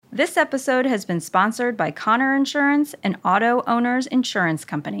This episode has been sponsored by Connor Insurance, an auto owner's insurance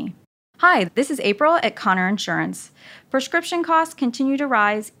company. Hi, this is April at Connor Insurance. Prescription costs continue to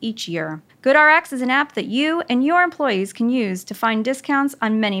rise each year. GoodRx is an app that you and your employees can use to find discounts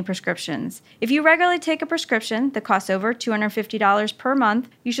on many prescriptions. If you regularly take a prescription that costs over $250 per month,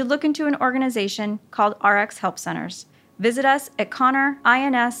 you should look into an organization called RX Help Centers. Visit us at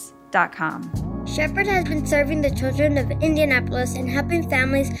connorins.com. Shepherd has been serving the children of Indianapolis and helping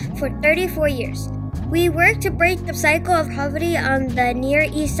families for 34 years. We work to break the cycle of poverty on the Near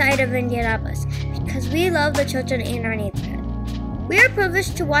East Side of Indianapolis because we love the children in our neighborhood. We are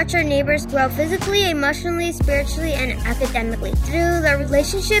privileged to watch our neighbors grow physically, emotionally, spiritually, and academically through the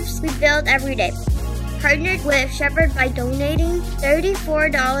relationships we build every day. Partnered with Shepherd by donating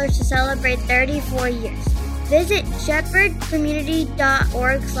 $34 to celebrate 34 years. Visit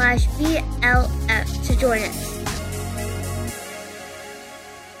shepherdcommunity.org/BLF to join us.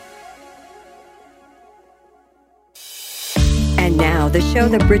 And now, the show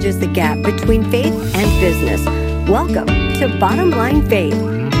that bridges the gap between faith and business. Welcome to Bottom Line Faith.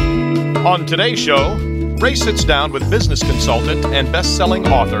 On today's show, Ray sits down with business consultant and best-selling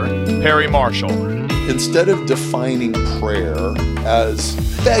author Perry Marshall. Instead of defining prayer as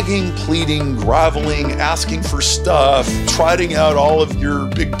begging, pleading, groveling, asking for stuff, trotting out all of your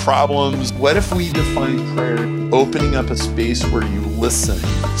big problems, what if we define prayer opening up a space where you listen,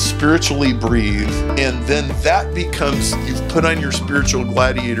 spiritually breathe, and then that becomes, you've put on your spiritual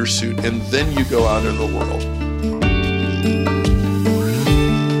gladiator suit, and then you go out in the world.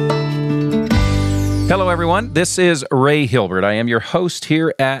 Hello, everyone. This is Ray Hilbert. I am your host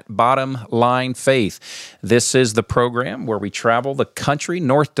here at Bottom Line Faith. This is the program where we travel the country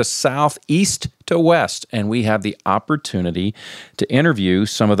north to south, east to west, and we have the opportunity to interview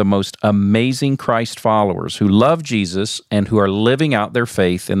some of the most amazing Christ followers who love Jesus and who are living out their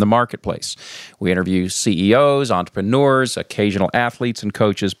faith in the marketplace. We interview CEOs, entrepreneurs, occasional athletes, and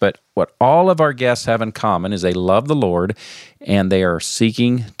coaches, but what all of our guests have in common is they love the Lord and they are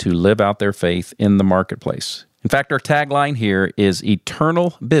seeking to live out their faith in the marketplace. In fact, our tagline here is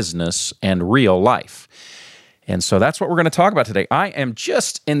eternal business and real life. And so that's what we're going to talk about today. I am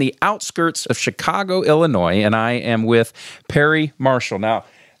just in the outskirts of Chicago, Illinois, and I am with Perry Marshall. Now,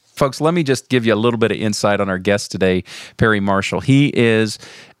 folks, let me just give you a little bit of insight on our guest today, Perry Marshall. He is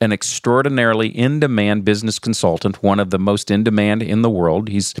an extraordinarily in-demand business consultant, one of the most in-demand in the world.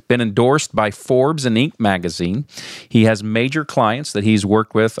 He's been endorsed by Forbes and Inc. magazine. He has major clients that he's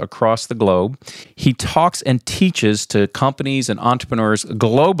worked with across the globe. He talks and teaches to companies and entrepreneurs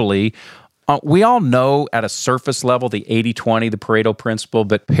globally. We all know at a surface level the 80-20, the Pareto principle,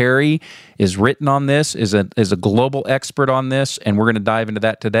 but Perry is written on this, is a global expert on this, and we're going to dive into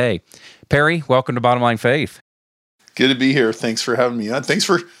that today. Perry, welcome to Bottom Line Faith. Good to be here. Thanks for having me on. Thanks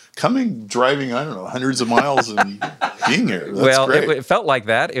for coming, driving, I don't know, hundreds of miles and being here. That's great. It felt like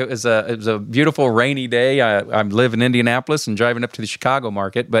that. It was a beautiful rainy day. I live in Indianapolis and driving up to the Chicago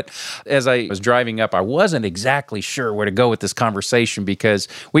market. But as I was driving up, I wasn't exactly sure where to go with this conversation because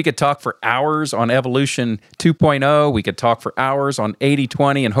we could talk for hours on Evolution 2.0. We could talk for hours on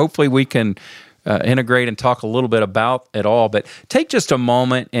 80-20, and hopefully we can integrate and talk a little bit about it all. But take just a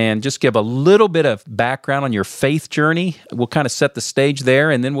moment and just give a little bit of background on your faith journey. We'll kind of set the stage there,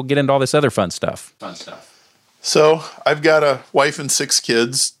 and then we'll get into all this other fun stuff. So I've got a wife and 6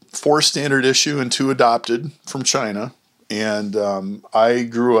 kids, 4 standard issue and 2 adopted from China. And I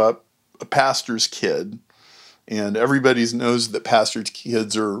grew up a pastor's kid. And everybody knows that pastor's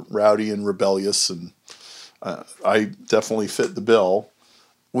kids are rowdy and rebellious. And I definitely fit the bill.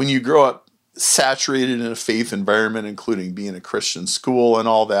 When you grow up saturated in a faith environment, including being a Christian school and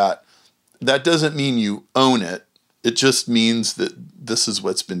all that, that doesn't mean you own it. It just means that this is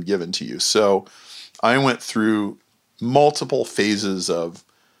what's been given to you. So I went through multiple phases of,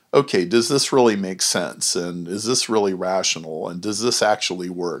 okay, does this really make sense? And is this really rational? And does this actually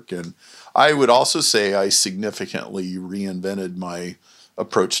work? And I would also say I significantly reinvented my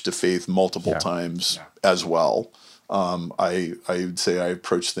approach to faith multiple times as well. I would say I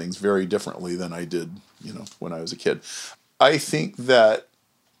approach things very differently than I did, when I was a kid. I think that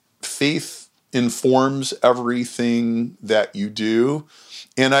faith informs everything that you do,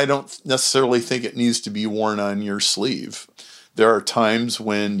 and I don't necessarily think it needs to be worn on your sleeve. There are times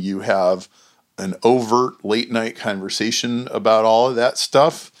when you have an overt late-night conversation about all of that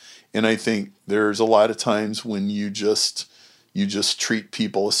stuff, and I think there's a lot of times when you just treat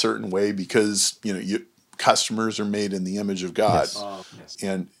people a certain way because, customers are made in the image of God. Yes.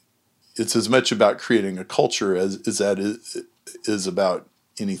 And it's as much about creating a culture as that is about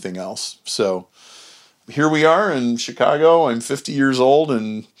anything else. So here we are in Chicago. I'm 50 years old,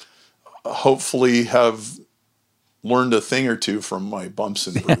 and hopefully have learned a thing or two from my bumps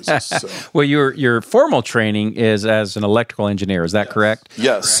and bruises. So. Well, your formal training is as an electrical engineer. Is that correct?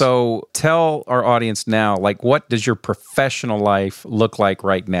 Yes. So tell our audience now, like, what does your professional life look like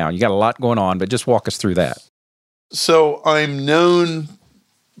right now? You got a lot going on, but just walk us through that. So I'm known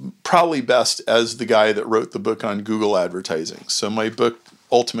probably best as the guy that wrote the book on Google advertising. So my book,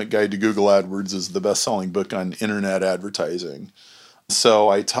 Ultimate Guide to Google AdWords, is the best-selling book on internet advertising. So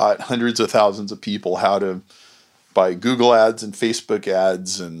I taught hundreds of thousands of people how to buy Google ads and Facebook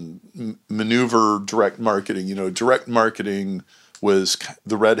ads and maneuver direct marketing. Direct marketing was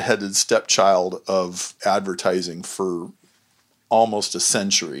the red-headed stepchild of advertising for almost a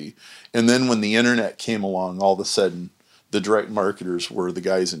century. And then when the internet came along, all of a sudden, the direct marketers were the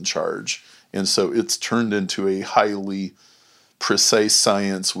guys in charge. And so it's turned into a highly precise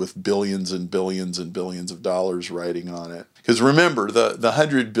science with billions and billions and billions of dollars riding on it. Because remember, the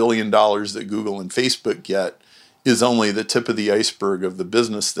 $100 billion that Google and Facebook get is only the tip of the iceberg of the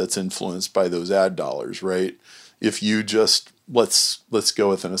business that's influenced by those ad dollars, right? If you just, let's go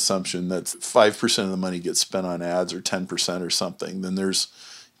with an assumption that 5% of the money gets spent on ads or 10% or something, then there's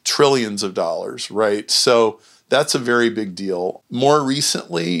trillions of dollars, right? So that's a very big deal. More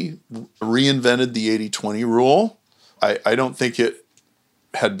recently, reinvented the 80-20 rule. I don't think it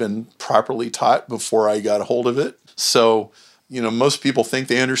had been properly taught before I got a hold of it. So most people think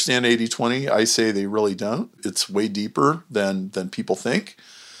they understand 80-20. I say they really don't. It's way deeper than people think.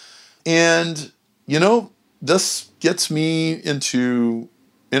 And, this gets me into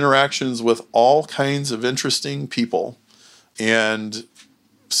interactions with all kinds of interesting people. And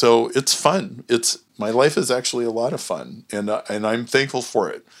so it's fun. My life is actually a lot of fun, and I'm thankful for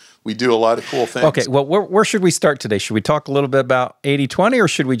it. We do a lot of cool things. Okay, well, where should we start today? Should we talk a little bit about 80-20, or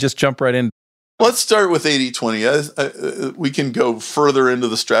should we just jump right in? Let's start with 80-20. We can go further into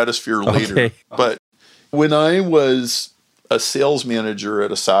the stratosphere later. Okay. But when I was a sales manager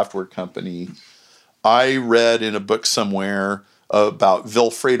at a software company, I read in a book somewhere about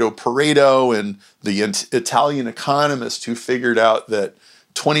Vilfredo Pareto and the Italian economist who figured out that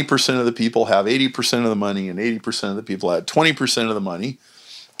 20% of the people have 80% of the money and 80% of the people had 20% of the money.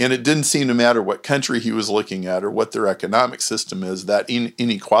 And it didn't seem to matter what country he was looking at or what their economic system is, that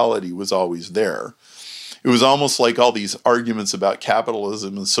inequality was always there. It was almost like all these arguments about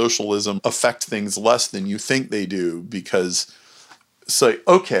capitalism and socialism affect things less than you think they do because it's like,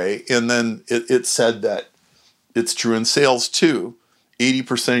 okay, and then it said that it's true in sales too.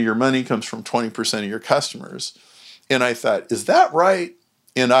 80% of your money comes from 20% of your customers. And I thought, is that right?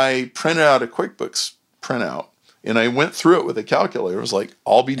 And I printed out a QuickBooks printout. And I went through it with a calculator. I was like,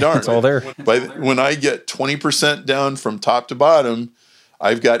 I'll be darned. It's all there. When I get 20% down from top to bottom,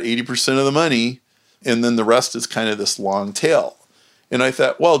 I've got 80% of the money, and then the rest is kind of this long tail. And I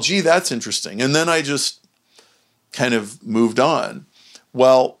thought, well, gee, that's interesting. And then I just kind of moved on.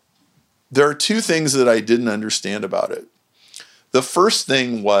 Well, there are two things that I didn't understand about it. The first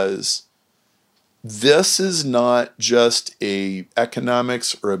thing was, this is not just a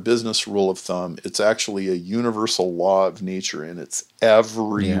economics or a business rule of thumb. It's actually a universal law of nature, and it's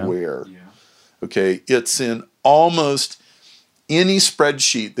everywhere. Yeah. Okay, it's in almost any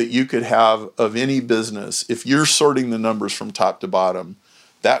spreadsheet that you could have of any business. If you're sorting the numbers from top to bottom,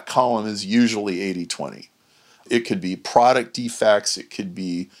 that column is usually 80-20. It could be product defects, it could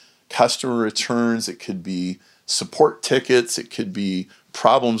be customer returns, it could be support tickets, it could be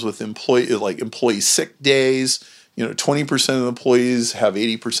problems with employee sick days. 20% of the employees have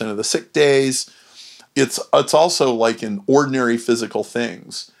 80% of the sick days. It's also like in ordinary physical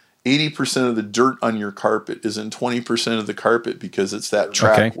things. 80% of the dirt on your carpet is in 20% of the carpet because it's that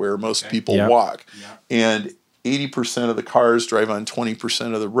track where most people walk. Yeah. And 80% of the cars drive on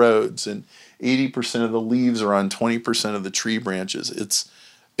 20% of the roads, and 80% of the leaves are on 20% of the tree branches. It's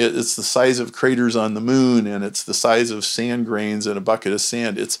the size of craters on the moon, and it's the size of sand grains in a bucket of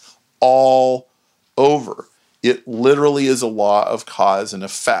sand. It's all over. It literally is a law of cause and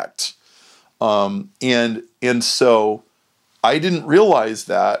effect. And so I didn't realize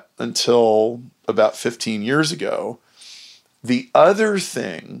that until about 15 years ago. The other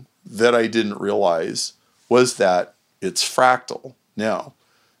thing that I didn't realize was that it's fractal. Now,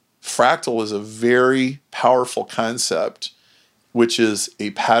 fractal is a very powerful concept, which is a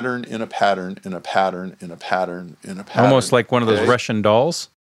pattern in a pattern in a pattern in a pattern in a pattern. Almost like one of those Russian dolls?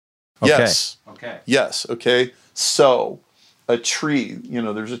 Okay. Yes. Okay. Yes. Okay. So a tree,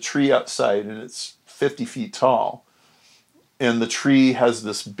 there's a tree outside and it's 50 feet tall. And the tree has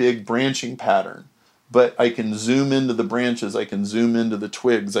this big branching pattern. but I can zoom into the branches, I can zoom into the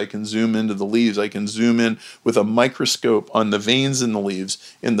twigs, I can zoom into the leaves, I can zoom in with a microscope on the veins in the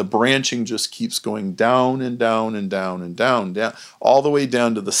leaves, and the branching just keeps going down and down and down and down, all the way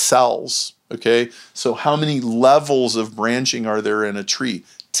down to the cells, okay? So how many levels of branching are there in a tree?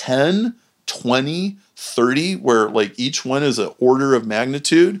 10, 20, 30, where like each one is an order of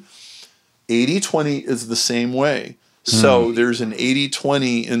magnitude. 80-20 is the same way. So there's an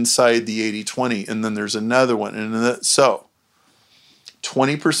 80-20 inside the 80-20, and then there's another one. And so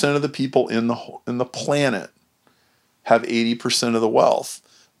 20% of the people in the planet have 80% of the wealth.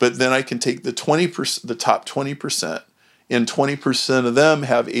 But then I can take the 20%, the top 20%, and 20% of them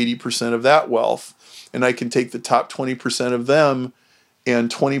have 80% of that wealth. And I can take the top 20% of them, and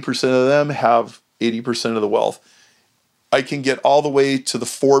 20% of them have 80% of the wealth. I can get all the way to the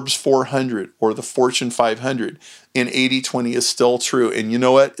Forbes 400 or the Fortune 500, and 80-20 is still true. And you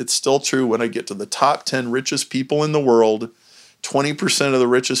know what? It's still true when I get to the top 10 richest people in the world. 20% of the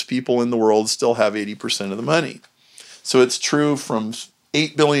richest people in the world still have 80% of the money. So it's true from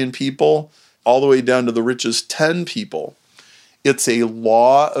 8 billion people all the way down to the richest 10 people. It's a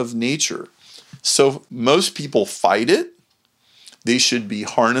law of nature. So most people fight it. They should be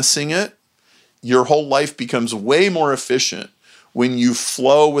harnessing it. Your whole life becomes way more efficient when you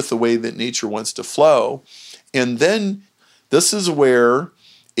flow with the way that nature wants to flow. And then this is where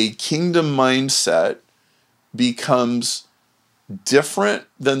a kingdom mindset becomes different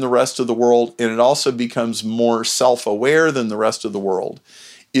than the rest of the world, and it also becomes more self-aware than the rest of the world,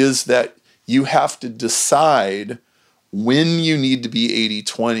 is that you have to decide when you need to be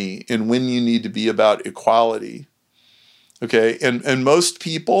 80-20 and when you need to be about equality. Okay, and most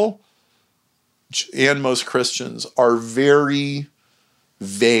people and most Christians are very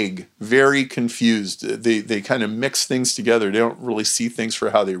vague, very confused. They kind of mix things together. They don't really see things for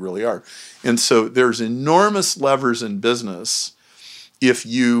how they really are. And so there's enormous levers in business if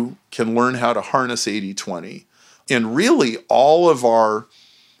you can learn how to harness 80-20. And really all of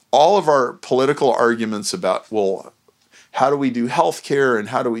our political arguments about, well, how do we do healthcare and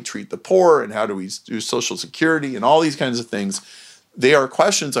how do we treat the poor and how do we do Social Security and all these kinds of things, they are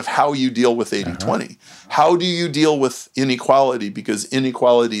questions of how you deal with 80-20. How do you deal with inequality? Because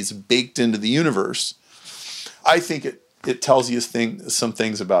inequality is baked into the universe. I think it tells you some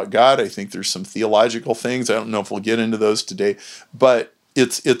things about God. I think there's some theological things. I don't know if we'll get into those today, but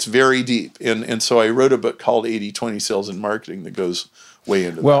it's very deep. And so I wrote a book called 80-20 Sales and Marketing that goes way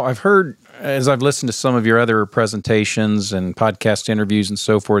into that. Well, I've heard, as I've listened to some of your other presentations and podcast interviews and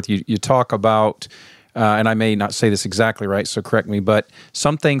so forth, you talk about, and I may not say this exactly right, so correct me, but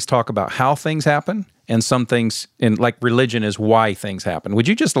some things talk about how things happen, and some things, like religion, is why things happen. Would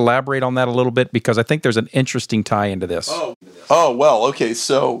you just elaborate on that a little bit? Because I think there's an interesting tie into this. Oh well, okay.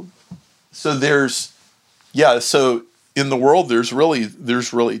 So there's, so in the world, there's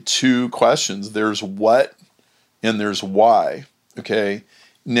really two questions. There's what and there's why. Okay.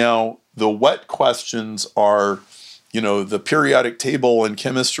 Now, the what questions are, the periodic table and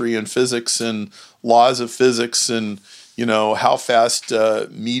chemistry and physics and laws of physics and, how fast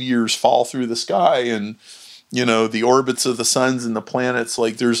meteors fall through the sky and, the orbits of the suns and the planets.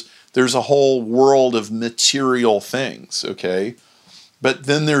 Like there's a whole world of material things, okay? But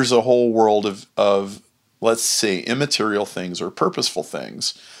then there's a whole world of let's say, immaterial things or purposeful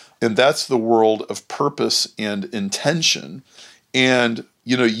things. And that's the world of purpose and intention. And,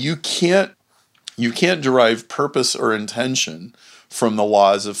 you can't derive purpose or intention from the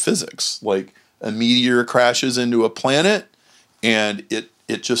laws of physics. Like a meteor crashes into a planet and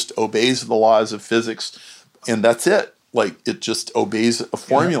it just obeys the laws of physics, and that's it. Like it just obeys a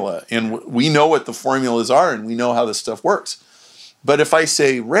formula. Yeah. And we know what the formulas are and we know how this stuff works. But if I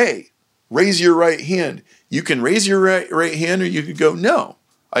say, Ray, raise your right hand, you can raise your right hand, or you could go, no,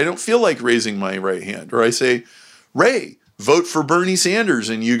 I don't feel like raising my right hand. Or I say, Ray, vote for Bernie Sanders,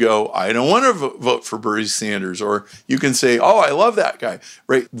 and you go, I don't want to vote for Bernie Sanders. Or you can say, oh, I love that guy,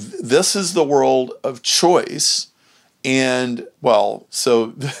 right? This is the world of choice. And well, so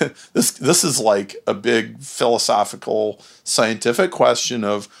this is like a big philosophical, scientific question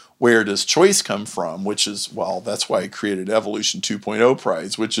of where does choice come from, which is, well, that's why I created Evolution 2.0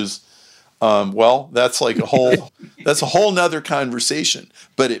 Prize, which is, that's like that's a whole nother conversation,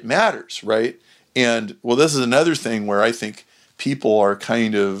 but it matters, right? And well, this is another thing where I think people are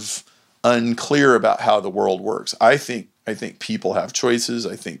kind of unclear about how the world works. I think people have choices.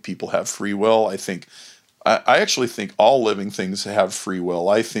 I think people have free will. I actually think all living things have free will.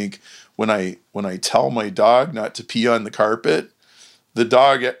 I think when I tell my dog not to pee on the carpet, the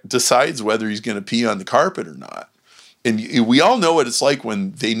dog decides whether he's going to pee on the carpet or not. we all know what it's like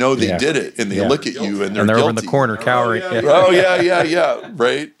when they know they did it and they look at you and they're over in guilty. the corner cowering. Oh, yeah,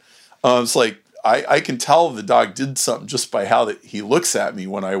 right? It's like, I can tell the dog did something just by how he looks at me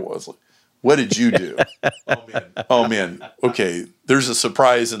when I was like, what did you do? Oh, man. Okay, there's a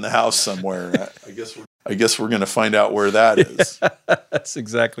surprise in the house somewhere. I guess we're going to find out where that is. That's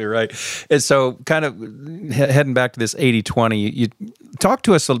exactly right. And so kind of heading back to this 80-20, you talk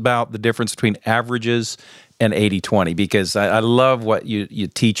to us about the difference between averages and 80-20, because I love what you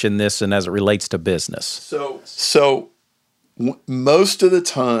teach in this and as it relates to business. So most of the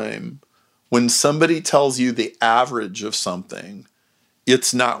time when somebody tells you the average of something,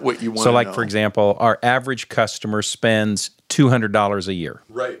 it's not what you want to know. So like, for example, our average customer spends $200 a year.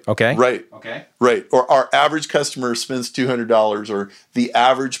 Right. Okay? Right. Okay. Right. Or our average customer spends $200, or the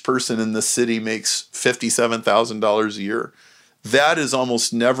average person in the city makes $57,000 a year. That is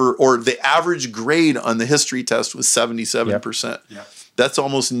almost never, or the average grade on the history test was 77%. Yep. That's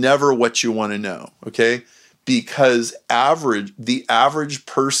almost never what you want to know, okay? Because the average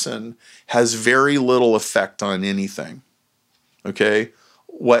person has very little effect on anything, okay?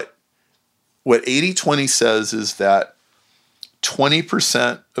 What 80-20 says is that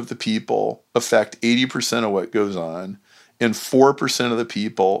 20% of the people affect 80% of what goes on, and 4% of the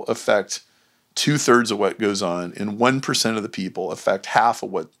people affect 2/3 of what goes on, and 1% of the people affect half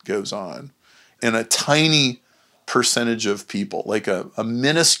of what goes on. And a tiny percentage of people, like a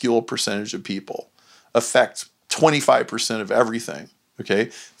minuscule percentage of people, affect 25% of everything, okay?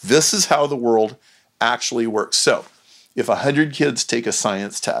 This is how the world actually works. So if 100 kids take a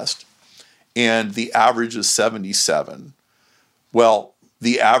science test and the average is 77, well,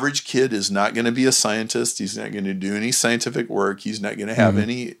 the average kid is not going to be a scientist. He's not going to do any scientific work. He's not going to have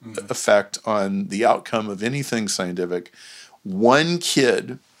any effect on the outcome of anything scientific. One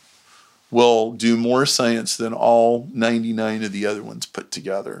kid will do more science than all 99 of the other ones put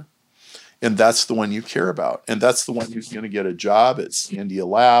together. And that's the one you care about. And that's the one who's going to get a job at Sandia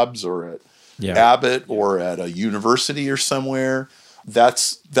Labs or at Abbott or at a university or somewhere.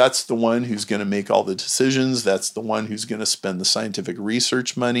 That's the one who's going to make all the decisions. That's the one who's going to spend the scientific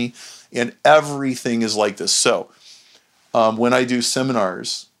research money. And everything is like this. So when I do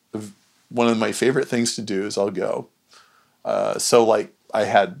seminars, one of my favorite things to do is I'll go. So like I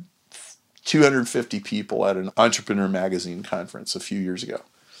had 250 people at an Entrepreneur Magazine conference a few years ago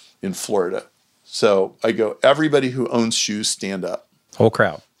in Florida. So I go, everybody who owns shoes, stand up. Whole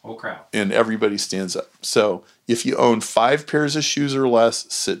crowd. And everybody stands up. So if you own 5 pairs of shoes or less,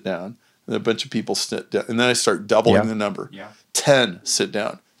 sit down. And a bunch of people sit down. And then I start doubling the number. 10, sit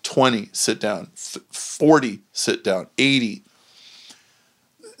down. 20, sit down. 40, sit down. 80.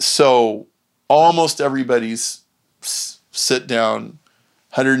 So almost everybody's sit down.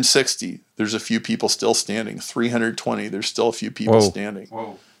 160, there's a few people still standing. 320, there's still a few people standing.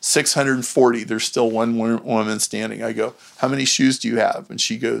 640, there's still one woman standing. I go, how many shoes do you have? And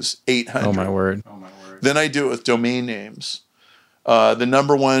she goes, 800. Oh, my word. Then I do it with domain names. The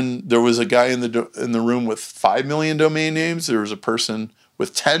number one, there was a guy in the room with 5 million domain names. There was a person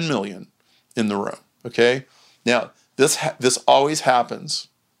with 10 million in the room, okay? Now, this always happens,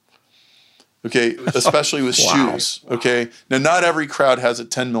 okay, especially with shoes, okay? Now, not every crowd has a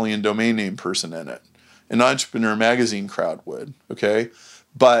 10 million domain name person in it. An Entrepreneur Magazine crowd would, okay?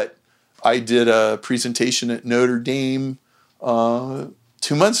 But I did a presentation at Notre Dame 2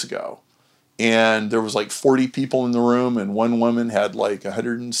 months ago, and there was like 40 people in the room, and one woman had like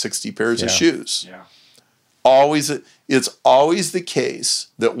 160 pairs of shoes. It's always the case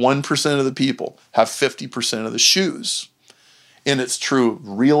that 1% of the people have 50% of the shoes. And it's true of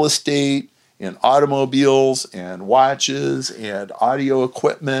real estate and automobiles and watches and audio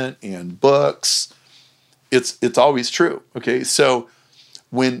equipment and books. It's always true, okay? So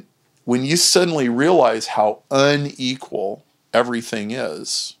when you suddenly realize how unequal everything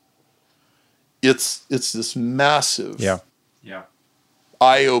is, it's this massive,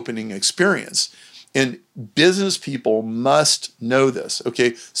 eye-opening experience. And business people must know this,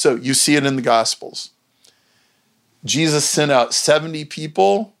 okay? So you see it in the Gospels. Jesus sent out 70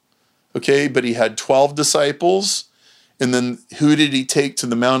 people, okay, but he had 12 disciples. And then who did he take to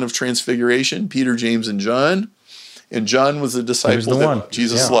the Mount of Transfiguration? Peter, James, and John. And John was the disciple that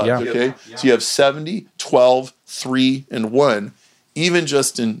Jesus loved, okay? So you have 70, 12, 3, and 1, even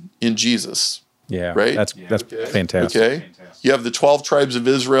just in Jesus. Yeah, right? That's fantastic. Okay? You have the 12 tribes of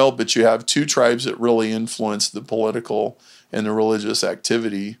Israel, but you have 2 tribes that really influence the political and the religious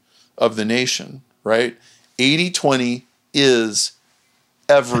activity of the nation, right? 80-20 is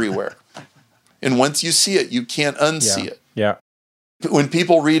everywhere. And once you see it, you can't unsee it. Yeah. When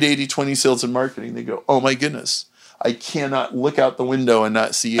people read 80-20 sales and marketing, they go, oh my goodness, I cannot look out the window and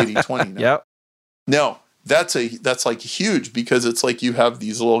not see 80/20 now. Yep. No, that's like huge, because it's like you have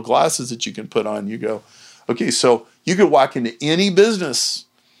these little glasses that you can put on. You go, okay, so you could walk into any business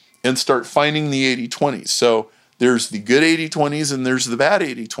and start finding the 80/20s. So there's the good 80/20s and there's the bad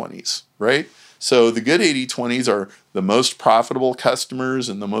 80/20s, right? So the good 80/20s are the most profitable customers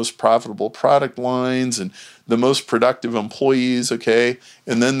and the most profitable product lines and the most productive employees, okay?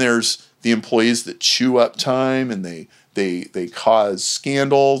 And then there's the employees that chew up time and they cause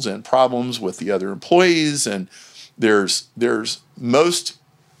scandals and problems with the other employees. And there's most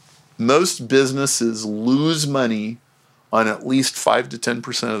businesses lose money on at least 5 to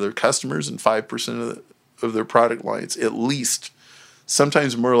 10% of their customers and 5% of their product lines, at least.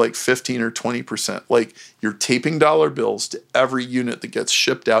 Sometimes more like 15 or 20%. Like you're taping dollar bills to every unit that gets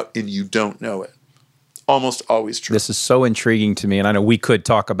shipped out and you don't know it. Almost always true. This is so intriguing to me, and I know we could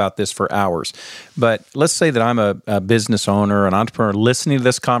talk about this for hours. But let's say that I'm a business owner, an entrepreneur, listening to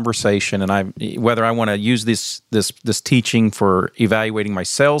this conversation, and whether I want to use this teaching for evaluating my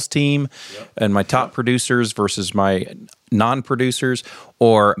sales team and my top producers versus my non-producers,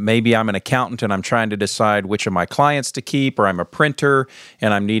 or maybe I'm an accountant and I'm trying to decide which of my clients to keep, or I'm a printer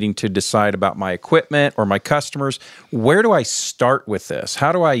and I'm needing to decide about my equipment or my customers. Where do I start with this?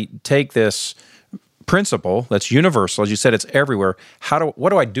 How do I take this principle that's universal, as you said, it's everywhere?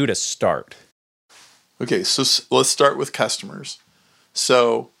 What do I do to start? Okay, so let's start with customers.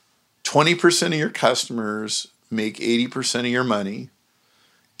 So 20% of your customers make 80% of your money,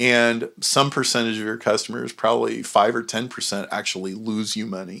 and some percentage of your customers, probably 5 or 10%, actually lose you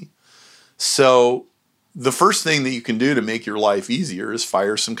money. So the first thing that you can do to make your life easier is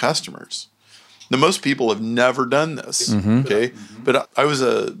fire some customers. Now, most people have never done this, okay? But I was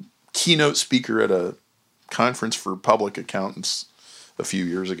a keynote speaker at a conference for public accountants a few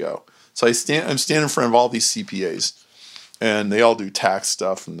years ago. So I'm standing in front of all these CPAs, and they all do tax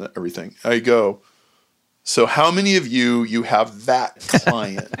stuff and everything. I go, so how many of you have that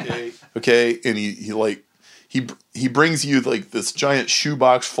client? Okay, and he brings you like this giant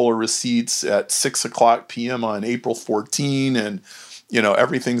shoebox full of receipts at 6:00 p.m. on April 14, and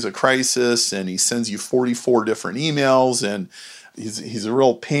everything's a crisis, and he sends you 44 different emails, and he's a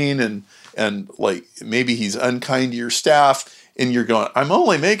real pain, and like maybe he's unkind to your staff, and you're going, I'm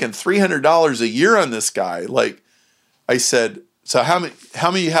only making $300 a year on this guy. Like I said, so how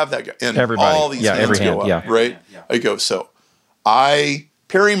many you have that guy? And everybody. All these hands go up, right? I go, so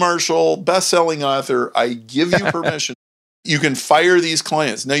Perry Marshall, best-selling author, I give you permission. You can fire these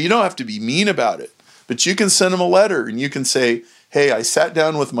clients. Now, you don't have to be mean about it, but you can send them a letter and you can say, hey, I sat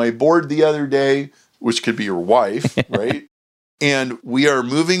down with my board the other day, which could be your wife, right? And we are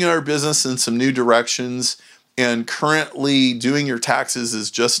moving our business in some new directions, and currently doing your taxes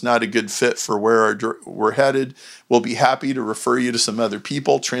is just not a good fit for where we're headed. We'll be happy to refer you to some other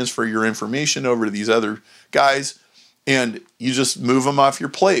people, transfer your information over to these other guys, and you just move them off your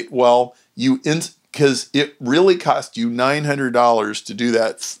plate. Well, because it really cost you $900 to do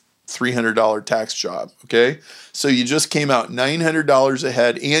that $300 tax job, okay? So you just came out $900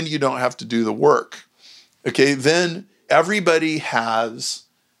 ahead, and you don't have to do the work, okay? Then everybody has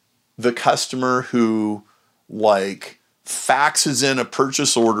the customer who faxes in a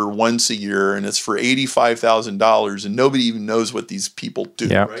purchase order once a year, and it's for $85,000, and nobody even knows what these people do,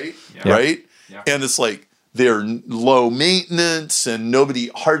 right? Yeah. Right? Yeah. And it's like they're low maintenance, and nobody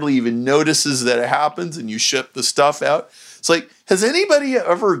hardly even notices that it happens, and you ship the stuff out. It's like, has anybody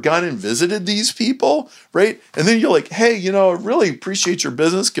ever gone and visited these people, right? And then you're like, hey, I really appreciate your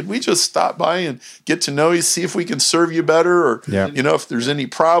business. Could we just stop by and get to know you, see if we can serve you better? Or, if there's any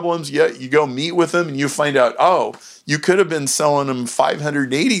problems, you go meet with them and you find out, oh, you could have been selling them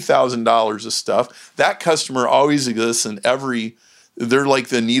 $580,000 of stuff. That customer always exists in they're like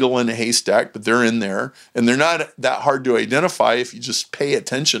the needle in a haystack, but they're in there, and they're not that hard to identify if you just pay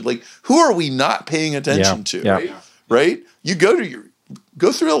attention. Like, who are we not paying attention to? Yeah. Right? You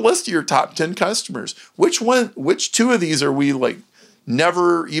go through a list of your top 10 customers. Which two of these are we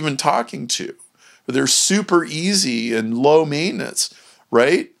never even talking to? They're super easy and low maintenance,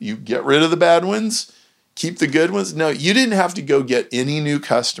 right? You get rid of the bad ones, keep the good ones. No, you didn't have to go get any new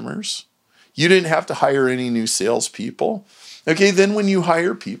customers. You didn't have to hire any new salespeople. Okay, then when you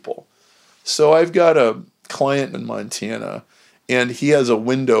hire people. So I've got a client in Montana, and he has a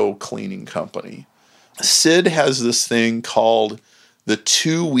window cleaning company. Sid has this thing called the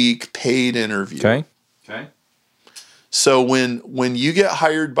 2-week paid interview. Okay. So when you get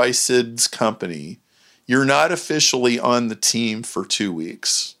hired by Sid's company, you're not officially on the team for 2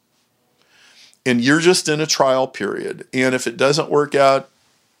 weeks. And you're just in a trial period. And if it doesn't work out,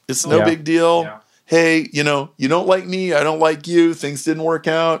 it's no big deal. Yeah. hey, you don't like me, I don't like you, things didn't work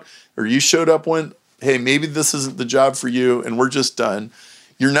out, or you showed up when, hey, maybe this isn't the job for you and we're just done.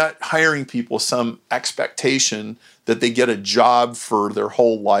 You're not hiring people some expectation that they get a job for their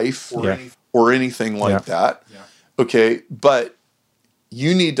whole life or anything like that. Yeah. Okay, but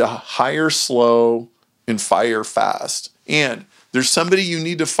you need to hire slow and fire fast. And there's somebody you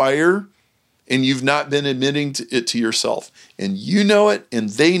need to fire and you've not been admitting it to yourself. And you know it and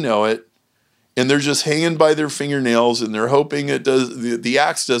they know it. And they're just hanging by their fingernails and they're hoping the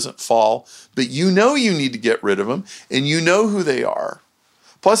axe doesn't fall. But you know you need to get rid of them and you know who they are.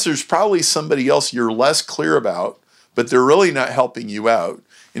 Plus, there's probably somebody else you're less clear about, but they're really not helping you out.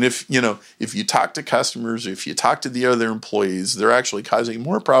 And if you talk to customers, if you talk to the other employees, they're actually causing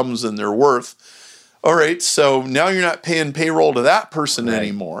more problems than they're worth. All right, so now you're not paying payroll to that person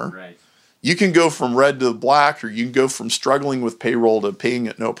anymore. Right. You can go from red to black, or you can go from struggling with payroll to paying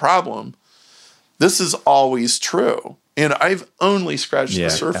it no problem. This is always true. And I've only scratched the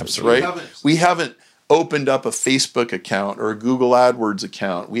surface, absolutely. Right? We haven't opened up a Facebook account or a Google AdWords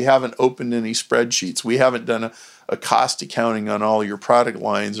account. We haven't opened any spreadsheets. We haven't done a cost accounting on all your product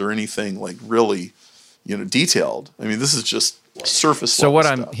lines or anything like really, detailed. I mean, this is just surface level. So what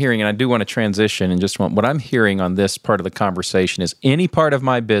I'm hearing, and I do want to transition in just one, what I'm hearing on this part of the conversation is any part of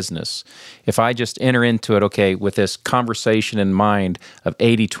my business, if I just enter into it, okay, with this conversation in mind of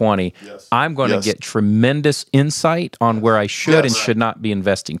 80-20, I'm going to get tremendous insight on where I should and should not be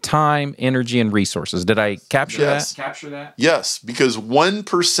investing time, energy, and resources. Did I capture that? Yes, because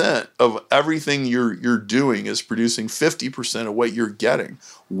 1% of everything you're doing is producing 50% of what you're getting.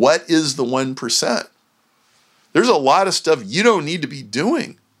 What is the 1%? There's a lot of stuff you don't need to be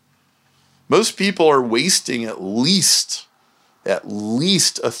doing. Most people are wasting at least a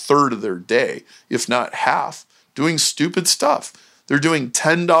third of their day, if not half, doing stupid stuff. They're doing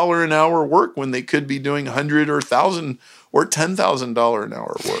 $10 an hour work when they could be doing $100 or $1,000 or $10,000 an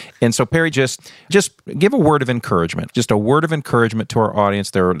hour work. And so, Perry, just give a word of encouragement. Just a word of encouragement to our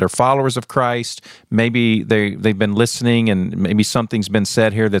audience. They're followers of Christ. Maybe they've been listening, and maybe something's been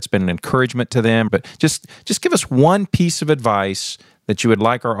said here that's been an encouragement to them. But just give us one piece of advice that you would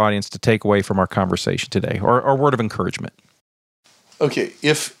like our audience to take away from our conversation today, or a word of encouragement. Okay,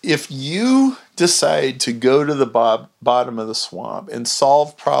 if you decide to go to the bottom of the swamp and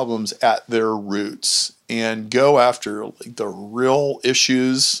solve problems at their roots and go after like the real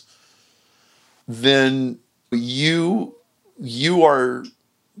issues, then you are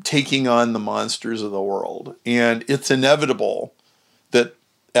taking on the monsters of the world. And it's inevitable that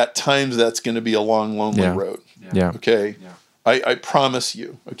at times that's going to be a long, lonely road. Yeah. Okay? Yeah. I promise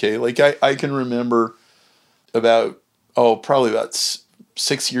you. Okay? Like I can remember probably about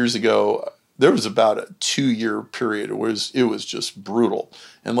 6 years ago, there was about a 2-year period. It was just brutal.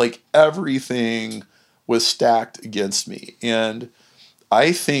 And like everything was stacked against me. And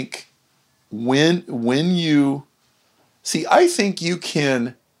I think when you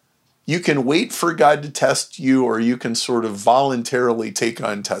can wait for God to test you, or you can sort of voluntarily take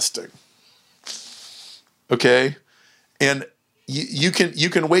on testing. Okay? And you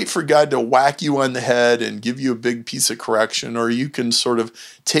can wait for God to whack you on the head and give you a big piece of correction, or you can sort of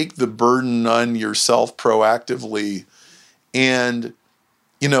take the burden on yourself proactively. And,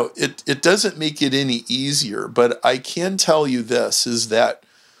 it doesn't make it any easier, but I can tell you this, is that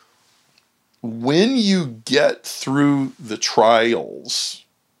when you get through the trials,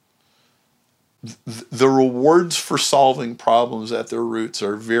 the rewards for solving problems at their roots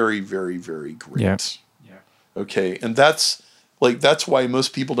are very, very, very great. Yeah. Okay. And that's why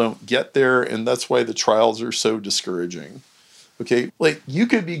most people don't get there, and that's why the trials are so discouraging. Okay? Like, you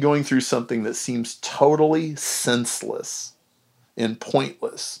could be going through something that seems totally senseless and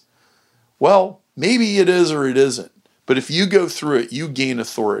pointless. Well, maybe it is or it isn't. But if you go through it, you gain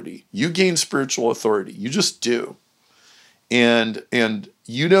authority. You gain spiritual authority. You just do. And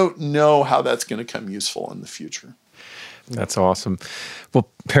you don't know how that's going to come useful in the future. That's awesome. Well,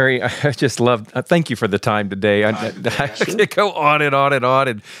 Perry, I just thank you for the time today. I could go on and on and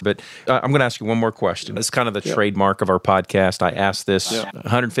on. But I'm going to ask you one more question. It's kind of the trademark of our podcast. I asked this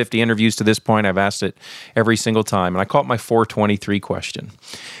 150 interviews to this point. I've asked it every single time. And I call it my 423 question.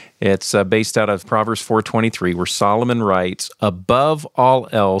 It's based out of Proverbs 4:23, where Solomon writes, "Above all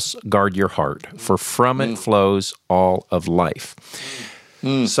else, guard your heart, for from it flows all of life."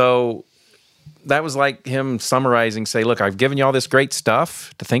 So that was like him summarizing, say, look, I've given you all this great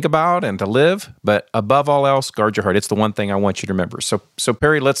stuff to think about and to live, but above all else, guard your heart. It's the one thing I want you to remember. So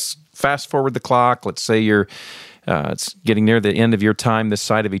Perry, let's fast forward the clock. Let's say it's getting near the end of your time this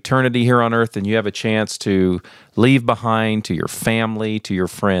side of eternity here on earth, and you have a chance to leave behind to your family, to your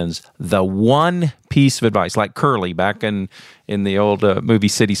friends, the one piece of advice, like Curly back in the old movie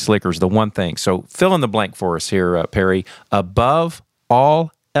City Slickers, the one thing. So fill in the blank for us here, Perry. Above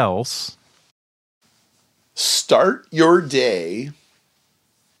all else, start your day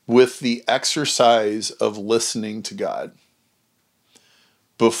with the exercise of listening to God.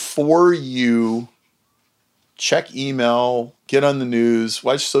 Before you check email, get on the news,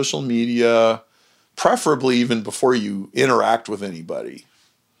 watch social media, preferably even before you interact with anybody.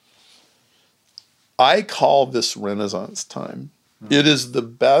 I call this Renaissance time. It is the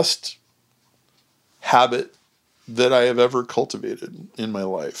best habit that I have ever cultivated in my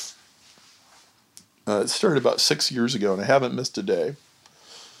life. It started about 6 years ago, and I haven't missed a day.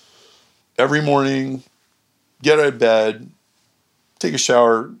 Every morning, get out of bed, take a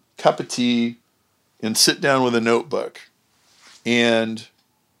shower, cup of tea, and sit down with a notebook. And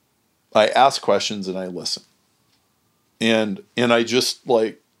I ask questions and I listen. And I just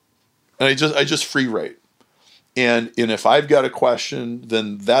free write. And if I've got a question,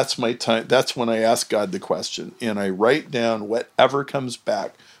 then that's my time. That's when I ask God the question. And I write down whatever comes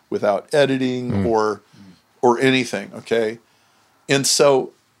back without editing or anything, okay? And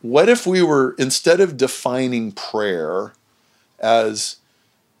so what if we were, instead of defining prayer as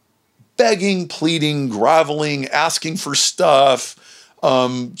begging, pleading, groveling, asking for stuff,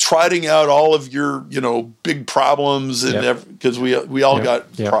 trotting out all of your, big problems, and because we all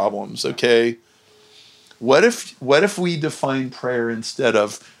got problems, okay? What if we define prayer instead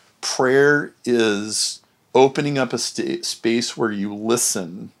of prayer is opening up a space where you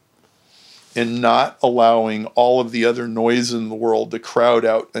listen and not allowing all of the other noise in the world to crowd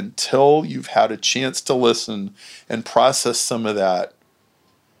out until you've had a chance to listen and process some of that.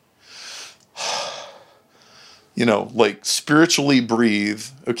 Like spiritually breathe,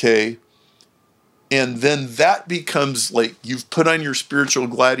 okay? And then that becomes like you've put on your spiritual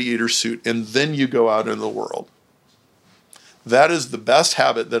gladiator suit and then you go out into the world. That is the best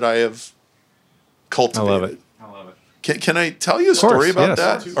habit that I have cultivated. I love it. Can I tell you a story about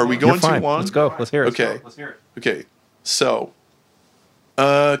that? Are we going too long? Let's go. Let's hear it. Okay. Okay. So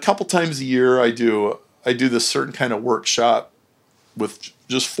a couple times a year I do this certain kind of workshop with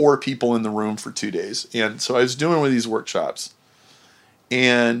just 4 people in the room for 2 days. And so I was doing one of these workshops.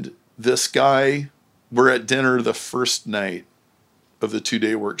 And this guy, we're at dinner the first night of the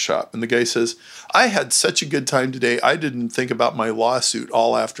 2-day workshop. And the guy says, I had such a good time today, I didn't think about my lawsuit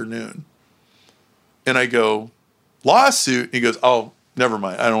all afternoon. And I go, lawsuit? And he goes, oh, never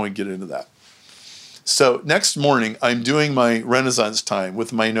mind. I don't want to get into that. So next morning, I'm doing my Renaissance time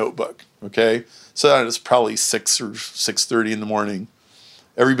with my notebook, okay? So that is probably 6 or 6:30 in the morning.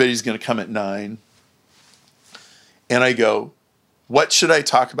 Everybody's going to come at 9. And I go, what should I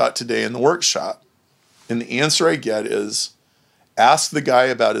talk about today in the workshop? And the answer I get is, ask the guy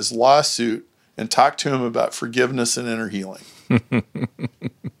about his lawsuit and talk to him about forgiveness and inner healing.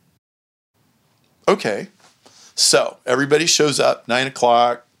 Okay. So everybody shows up, 9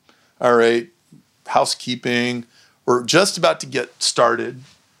 o'clock. All right, housekeeping. We're just about to get started.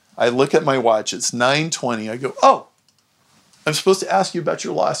 I look at my watch. It's 9:20. I go, oh, I'm supposed to ask you about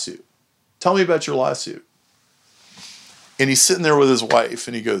your lawsuit. Tell me about your lawsuit. And he's sitting there with his wife,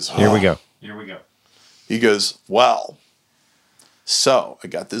 and he goes, oh. Here we go. He goes, well, so I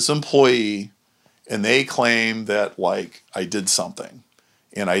got this employee, and they claim that, like, I did something,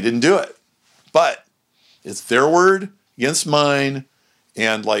 and I didn't do it. But it's their word against mine,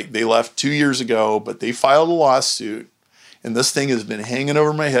 and, like, they left 2 years ago, but they filed a lawsuit, and this thing has been hanging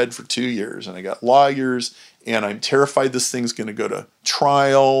over my head for 2 years, and I got lawyers, and I'm terrified this thing's going to go to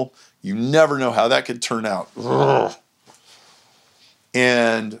trial. You never know how that could turn out. Ugh.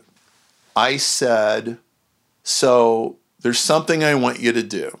 And I said, so there's something I want you to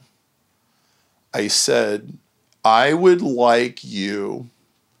do. I said, I would like you,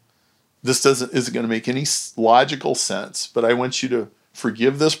 this isn't going to make any logical sense, but I want you to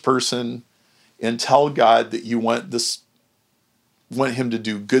forgive this person and tell God that you want him to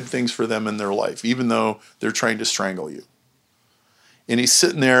do good things for them in their life, even though they're trying to strangle you. And he's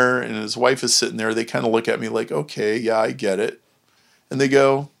sitting there, and his wife is sitting there. They kind of look at me like, okay, yeah, I get it. And they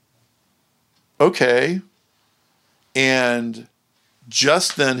go, okay. And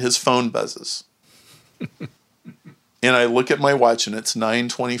just then his phone buzzes. And I look at my watch, and it's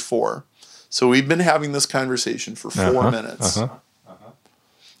 9:24. So we've been having this conversation for 4 minutes.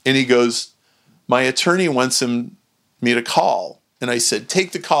 And he goes, my attorney wants me to call. And I said,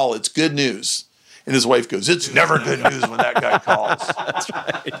 take the call. It's good news. And his wife goes, it's never good news when that guy calls.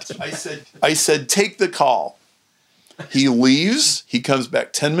 That's right. I said, take the call. He leaves. He comes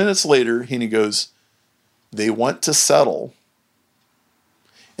back 10 minutes later, and he goes, they want to settle.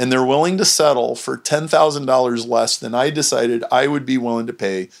 and they're willing to settle for $10,000 less than I decided I would be willing to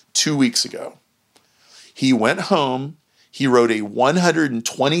pay 2 weeks ago. He went home, he wrote a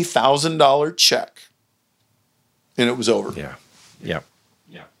 $120,000 check, and it was over. Yeah.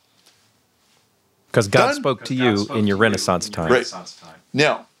 Because God spoke to you in your Renaissance time. Right.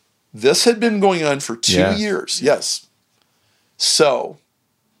 Now, this had been going on for 2 years. Yes. So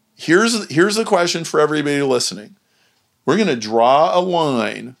here's the question for everybody listening. We're going to draw a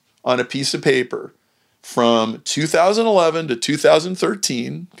line on a piece of paper from 2011 to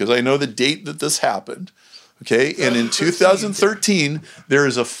 2013, because I know the date that this happened. Okay, and in 2013, there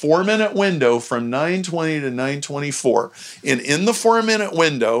is a 4-minute window from 9:20 to 9:24. And in the 4-minute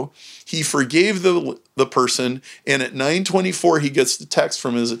window, he forgave the person, and at 9:24, he gets the text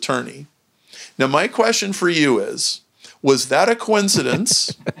from his attorney. Now, my question for you is, was that a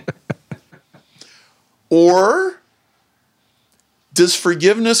coincidence? Or does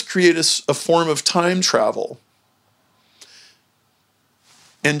forgiveness create a form of time travel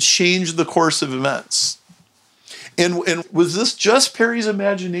and change the course of events? And was this just Perry's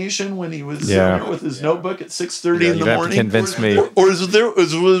imagination when he was sitting there with his notebook at 6:30 in the morning? You have to convince me. Or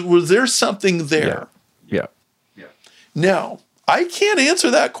was there something there? Yeah. Now, I can't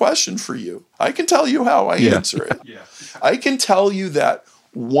answer that question for you. I can tell you how I answer it. I can tell you that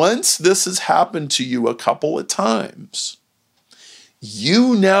once this has happened to you a couple of times,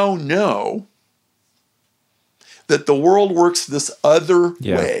 you now know that the world works this other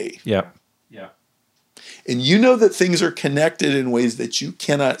way. And you know that things are connected in ways that you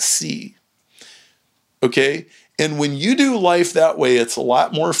cannot see. Okay? And when you do life that way, it's a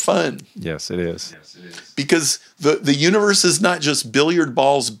lot more fun. Yes, it is. Because the universe is not just billiard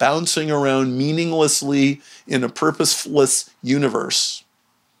balls bouncing around meaninglessly in a purposeless universe.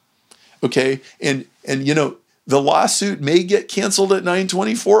 Okay? And you know, the lawsuit may get canceled at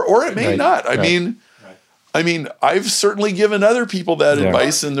 9:24, or it may not. I mean, I've certainly given other people that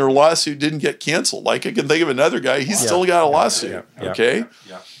advice, and their lawsuit didn't get canceled. Like, I can think of another guy, he's still got a lawsuit, okay?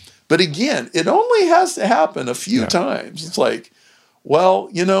 But again, it only has to happen a few times. It's like, well,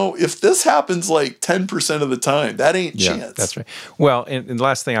 you know, if this happens like 10% of the time, that ain't chance. That's right. Well, and the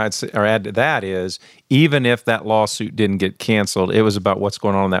last thing I'd say, or add to that is, even if that lawsuit didn't get canceled, it was about what's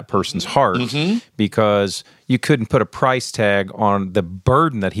going on in that person's heart, because you couldn't put a price tag on the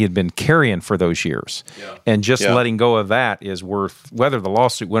burden that he had been carrying for those years. And just letting go of that is worth, whether the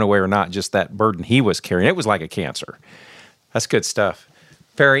lawsuit went away or not, just that burden he was carrying. It was like a cancer. That's good stuff.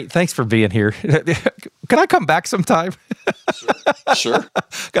 Perry, thanks for being here. Can I come back sometime? Sure.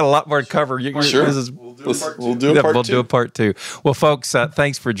 Got a lot more to cover. Sure. We'll do a part two. Well, folks,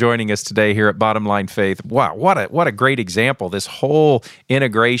 thanks for joining us today here at Bottom Line Faith. Wow, what a great example. This whole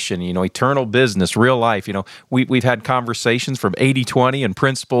integration, you know, eternal business, real life. You know, we've had conversations from 80-20 and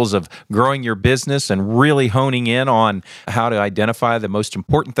principles of growing your business and really honing in on how to identify the most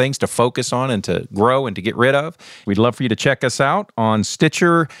important things to focus on and to grow and to get rid of. We'd love for you to check us out on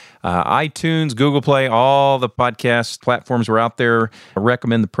Stitcher, iTunes, Google Play, all the podcast platforms we're out there.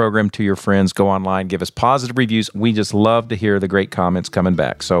 Recommend the program to your friends. Go online, give us positive reviews. We just love to hear the great comments coming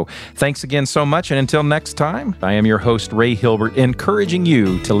back. So thanks again so much. And until next time, I am your host, Ray Hilbert, encouraging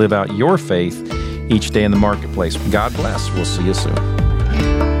you to live out your faith each day in the marketplace. God bless. We'll see you soon.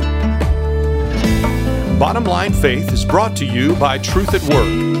 Bottom Line Faith is brought to you by Truth at Work.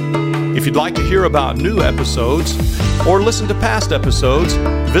 If you'd like to hear about new episodes or listen to past episodes,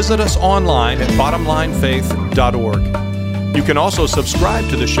 visit us online at bottomlinefaith.org. You can also subscribe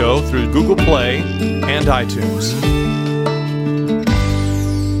to the show through Google Play and iTunes.